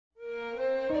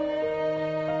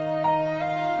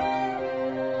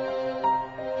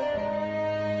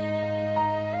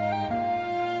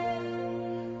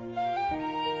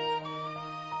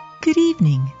Good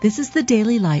evening. This is the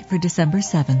Daily Light for December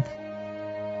 7th.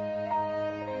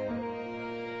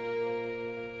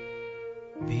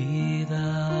 Be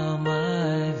thou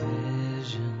my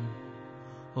vision,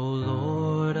 O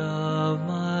Lord of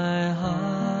my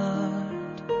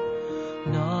heart,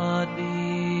 not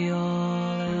be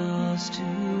all else to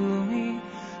me,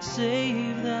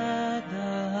 save that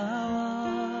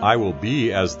thou art. I will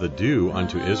be as the dew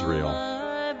unto Israel,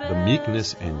 the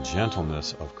meekness and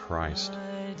gentleness of Christ.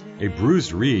 A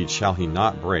bruised reed shall he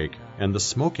not break, and the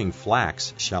smoking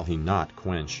flax shall he not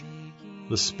quench.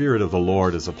 The Spirit of the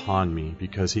Lord is upon me,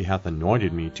 because he hath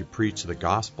anointed me to preach the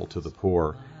gospel to the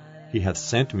poor. He hath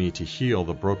sent me to heal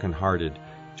the brokenhearted,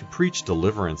 to preach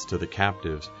deliverance to the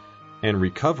captives, and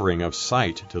recovering of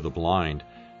sight to the blind,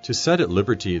 to set at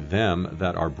liberty them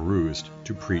that are bruised,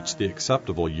 to preach the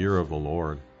acceptable year of the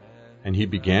Lord. And he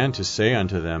began to say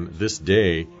unto them, This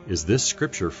day is this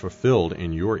scripture fulfilled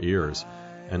in your ears.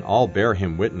 And all bare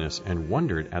him witness, and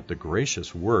wondered at the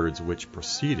gracious words which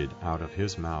proceeded out of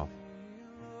his mouth.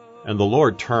 And the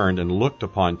Lord turned and looked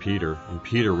upon Peter, and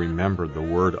Peter remembered the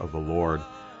word of the Lord,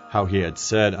 how he had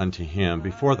said unto him,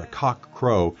 Before the cock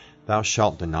crow, thou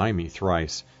shalt deny me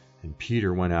thrice. And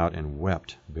Peter went out and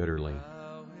wept bitterly.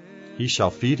 He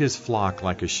shall feed his flock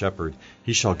like a shepherd.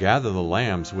 He shall gather the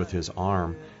lambs with his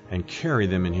arm, and carry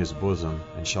them in his bosom,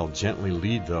 and shall gently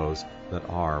lead those that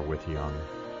are with young.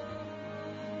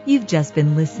 You've just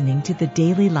been listening to the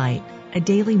Daily Light, a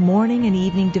daily morning and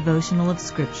evening devotional of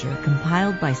Scripture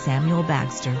compiled by Samuel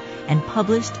Bagster and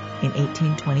published in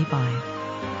 1825.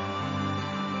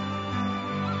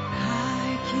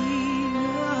 High King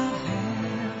of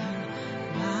heaven,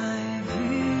 my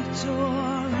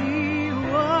victory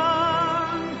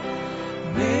won.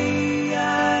 May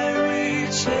I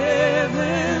reach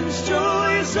heaven's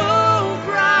joy, so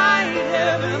bright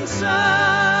heaven's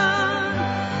sun.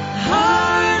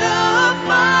 Heart of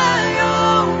my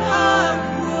own heart,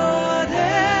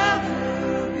 whatever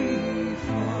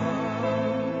befall,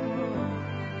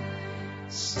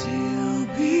 still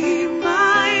be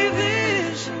my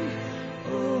vision,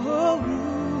 O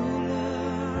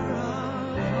ruler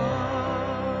of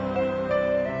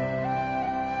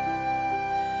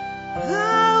all.